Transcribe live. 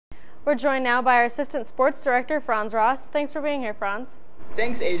We're joined now by our Assistant Sports Director, Franz Ross. Thanks for being here, Franz.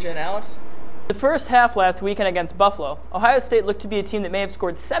 Thanks, Asia and Alice. The first half last weekend against Buffalo, Ohio State looked to be a team that may have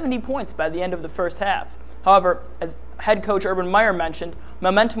scored 70 points by the end of the first half. However, as head coach Urban Meyer mentioned,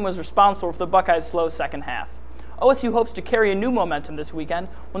 momentum was responsible for the Buckeyes' slow second half. OSU hopes to carry a new momentum this weekend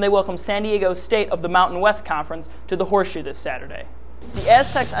when they welcome San Diego State of the Mountain West Conference to the Horseshoe this Saturday. The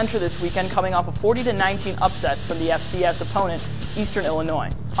Aztecs enter this weekend coming off a 40-19 upset from the FCS opponent, Eastern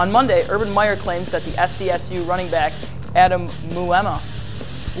Illinois. On Monday, Urban Meyer claims that the SDSU running back Adam Muema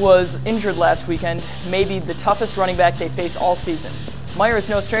was injured last weekend, maybe the toughest running back they face all season. Meyer is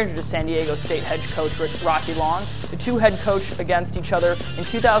no stranger to San Diego State head coach Rocky Long. The two head coached against each other in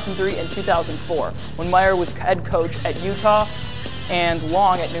 2003 and 2004, when Meyer was head coach at Utah and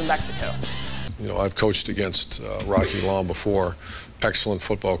Long at New Mexico. You know, I've coached against Rocky Long before. Excellent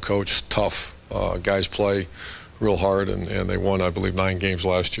football coach, tough. Guys play real hard, and they won, I believe, 9 games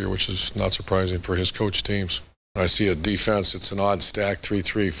last year, which is not surprising for his coach teams. I see a defense, it's an odd stack,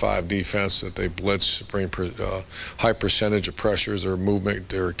 3-3-5 defense that they blitz, bring high percentage of pressures or movement.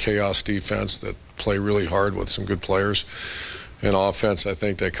 They're chaos defense that play really hard with some good players. In offense, I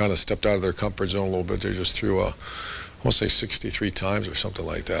think they kind of stepped out of their comfort zone a little bit. They just threw, I want to say 63 times or something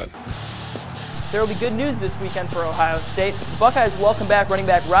like that. There will be good news this weekend for Ohio State. The Buckeyes welcome back running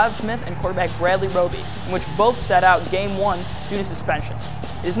back Rod Smith and quarterback Bradley Roby, in which both sat out Game 1 due to suspensions.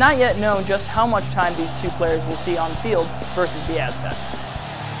 It is not yet known just how much time these two players will see on the field versus the Aztecs.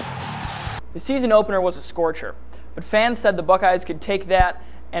 The season opener was a scorcher, but fans said the Buckeyes could take that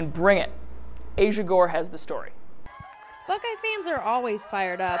and bring it. Asia Gore has the story. Buckeye fans are always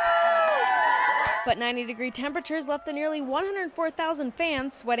fired up, but 90-degree temperatures left the nearly 104,000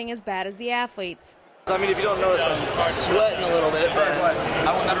 fans sweating as bad as the athletes. I mean, if you don't notice, I'm sweating a little bit, but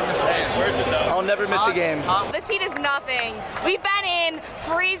I will never miss a game. I'll never miss a game. This heat is nothing. We've been in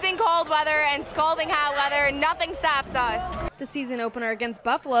freezing cold weather and scalding hot weather. Nothing stops us. The season opener against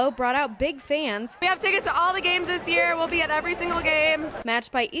Buffalo brought out big fans. We have tickets to all the games this year. We'll be at every single game.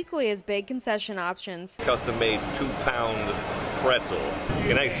 Matched by equally as big concession options. Custom-made 2-pound pretzel. You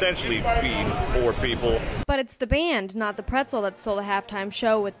can essentially feed 4 people. But it's the band, not the pretzel, that stole the halftime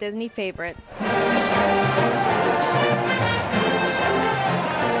show with Disney favorites.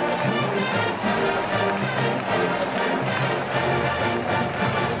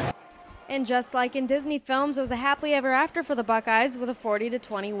 And just like in Disney films, it was a happily ever after for the Buckeyes with a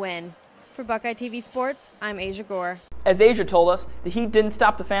 40-20 win. For Buckeye TV Sports, I'm Asia Gore. As Asia told us, the heat didn't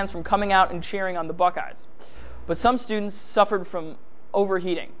stop the fans from coming out and cheering on the Buckeyes. But some students suffered from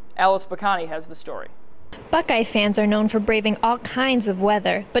overheating. Alice Bacani has the story. Buckeye fans are known for braving all kinds of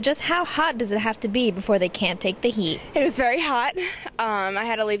weather, but just how hot does it have to be before they can't take the heat? It was very hot. I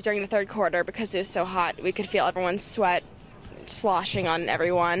had to leave during the third quarter because it was so hot. We could feel everyone's sweat sloshing on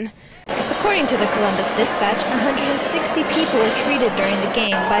everyone. According to the Columbus Dispatch, 160 people were treated during the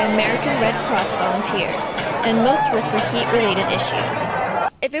game by American Red Cross volunteers, and most were for heat-related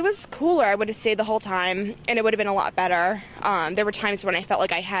issues. If it was cooler, I would have stayed the whole time, and it would have been a lot better. There were times when I felt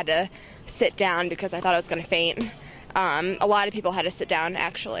like I had to sit down because I thought I was going to faint. A lot of people had to sit down,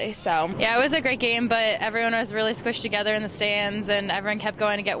 actually. So yeah, it was a great game, but everyone was really squished together in the stands, and everyone kept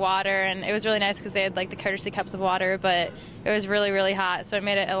going to get water, and it was really nice because they had like the courtesy cups of water, but it was really, really hot, so it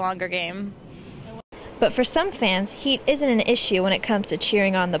made it a longer game. But for some fans, heat isn't an issue when it comes to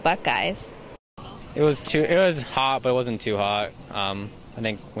cheering on the Buckeyes. It was hot, but it wasn't too hot. I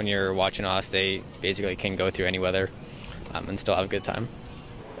think when you're watching Ohio State, basically can go through any weather and still have a good time.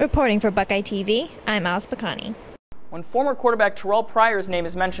 Reporting for Buckeye TV, I'm Alice Bacani. When former quarterback Terrell Pryor's name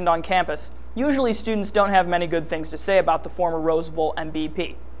is mentioned on campus, usually students don't have many good things to say about the former Rose Bowl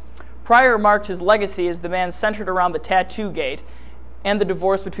MVP. Pryor marked his legacy as the man centered around the tattoo gate, and the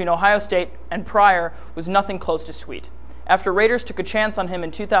divorce between Ohio State and Pryor was nothing close to sweet. After Raiders took a chance on him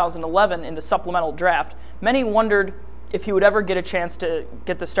in 2011 in the supplemental draft, many wondered if he would ever get a chance to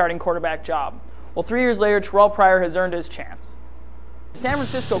get the starting quarterback job. Well, 3 years later, Terrell Pryor has earned his chance. The San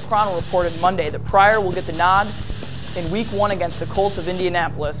Francisco Chronicle reported Monday that Pryor will get the nod in Week 1 against the Colts of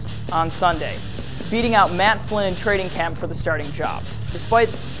Indianapolis on Sunday, beating out Matt Flynn in training camp for the starting job. Despite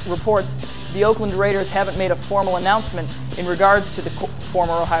reports, the Oakland Raiders haven't made a formal announcement in regards to the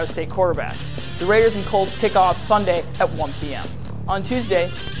former Ohio State quarterback. The Raiders and Colts kick off Sunday at 1 p.m. On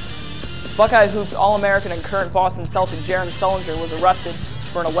Tuesday, Buckeye Hoops All-American and current Boston Celtic Jaron Sullinger was arrested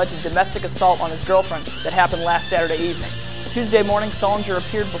for an alleged domestic assault on his girlfriend that happened last Saturday evening. Tuesday morning, Sullinger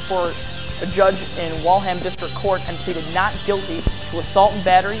appeared before a judge in Waltham District Court and pleaded not guilty to assault and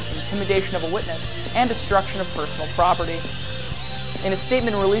battery, intimidation of a witness, and destruction of personal property. In a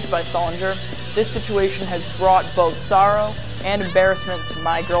statement released by Sullinger, This situation has brought both sorrow and embarrassment to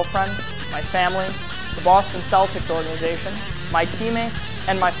my girlfriend, my family, the Boston Celtics organization, my teammates,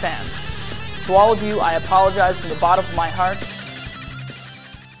 and my fans. To all of you, I apologize from the bottom of my heart.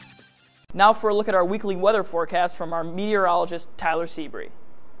 Now for a look at our weekly weather forecast from our meteorologist, Tyler Seabree.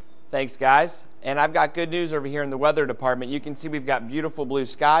 Thanks, guys. And I've got good news over here in the weather department. You can see we've got beautiful blue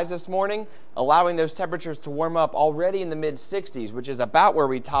skies this morning, allowing those temperatures to warm up already in the mid-60s, which is about where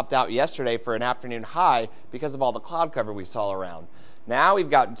we topped out yesterday for an afternoon high because of all the cloud cover we saw around. Now we've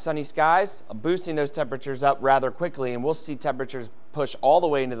got sunny skies, boosting those temperatures up rather quickly, and we'll see temperatures push all the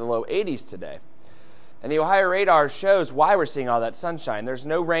way into the low 80s today. And the Ohio radar shows why we're seeing all that sunshine. There's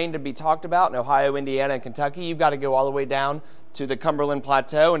no rain to be talked about in Ohio, Indiana, and Kentucky. You've got to go all the way down to the Cumberland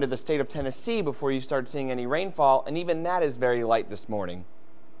Plateau and to the state of Tennessee before you start seeing any rainfall, and even that is very light this morning.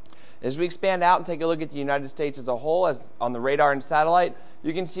 As we expand out and take a look at the United States as a whole, as on the radar and satellite,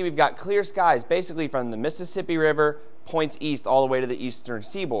 you can see we've got clear skies basically from the Mississippi River, points east all the way to the eastern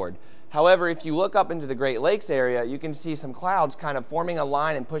seaboard. However, if you look up into the Great Lakes area, you can see some clouds kind of forming a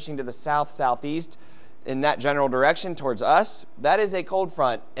line and pushing to the south-southeast in that general direction towards us. That is a cold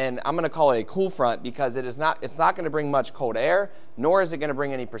front, and I'm going to call it a cool front because it's not going to bring much cold air, nor is it going to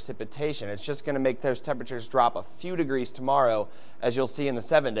bring any precipitation. It's just going to make those temperatures drop a few degrees tomorrow, as you'll see in the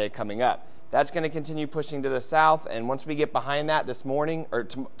 7-day coming up. That's going to continue pushing to the south, and once we get behind that this morning, or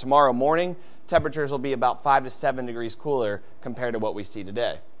tomorrow morning, temperatures will be about 5 to 7 degrees cooler compared to what we see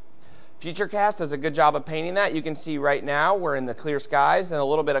today. Futurecast does a good job of painting that. You can see right now we're in the clear skies and a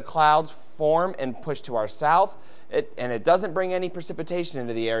little bit of clouds form and push to our south. And it doesn't bring any precipitation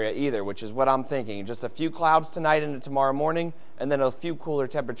into the area either, which is what I'm thinking. Just a few clouds tonight into tomorrow morning, and then a few cooler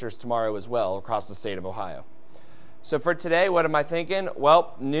temperatures tomorrow as well across the state of Ohio. So for today, what am I thinking?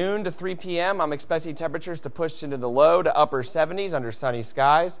 Well, noon to 3 p.m., I'm expecting temperatures to push into the low to upper 70s under sunny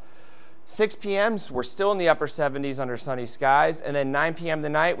skies. 6 p.m., we're still in the upper 70s under sunny skies, and then 9 p.m.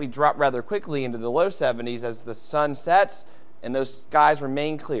 tonight, we drop rather quickly into the low 70s as the sun sets and those skies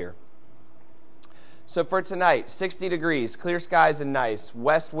remain clear. So for tonight, 60 degrees, clear skies and nice.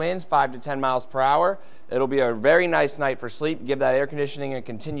 West winds 5 to 10 miles per hour. It'll be a very nice night for sleep. Give that air conditioning a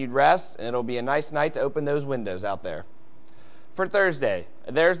continued rest, and it'll be a nice night to open those windows out there. For Thursday,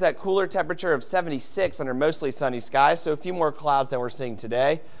 there's that cooler temperature of 76 under mostly sunny skies, so a few more clouds than we're seeing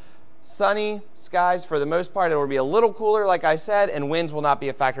today. Sunny skies for the most part. It will be a little cooler, like I said, and winds will not be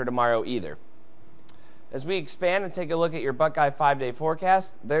a factor tomorrow either. As we expand and take a look at your Buckeye 5-day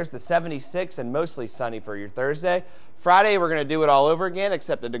forecast, there's the 76 and mostly sunny for your Thursday. Friday, we're going to do it all over again,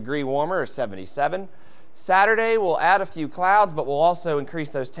 except a degree warmer, or 77. Saturday, we'll add a few clouds, but we'll also increase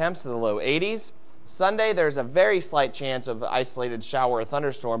those temps to the low 80s. Sunday, there's a very slight chance of isolated shower or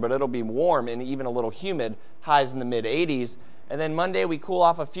thunderstorm, but it'll be warm and even a little humid, highs in the mid-80s. And then Monday, we cool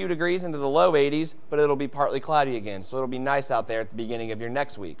off a few degrees into the low 80s, but it'll be partly cloudy again, so it'll be nice out there at the beginning of your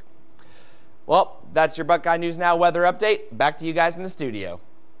next week. Well, that's your Buckeye News Now weather update. Back to you guys in the studio.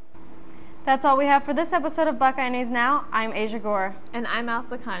 That's all we have for this episode of Buckeye News Now. I'm Asia Gore. And I'm Alice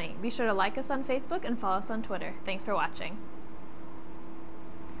Bacani. Be sure to like us on Facebook and follow us on Twitter. Thanks for watching.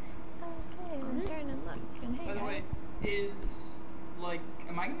 Okay, turn and look. And hey, by the way,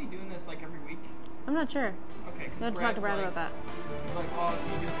 am I going to be doing this like every week? I'm not sure. Okay, because We'll have to talk to Brad about that. It's like, oh,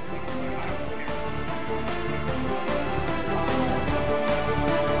 can you do it this week? It's like, I don't care.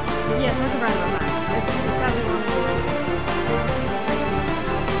 Yeah, talk to Brad about that. It's gotta be one.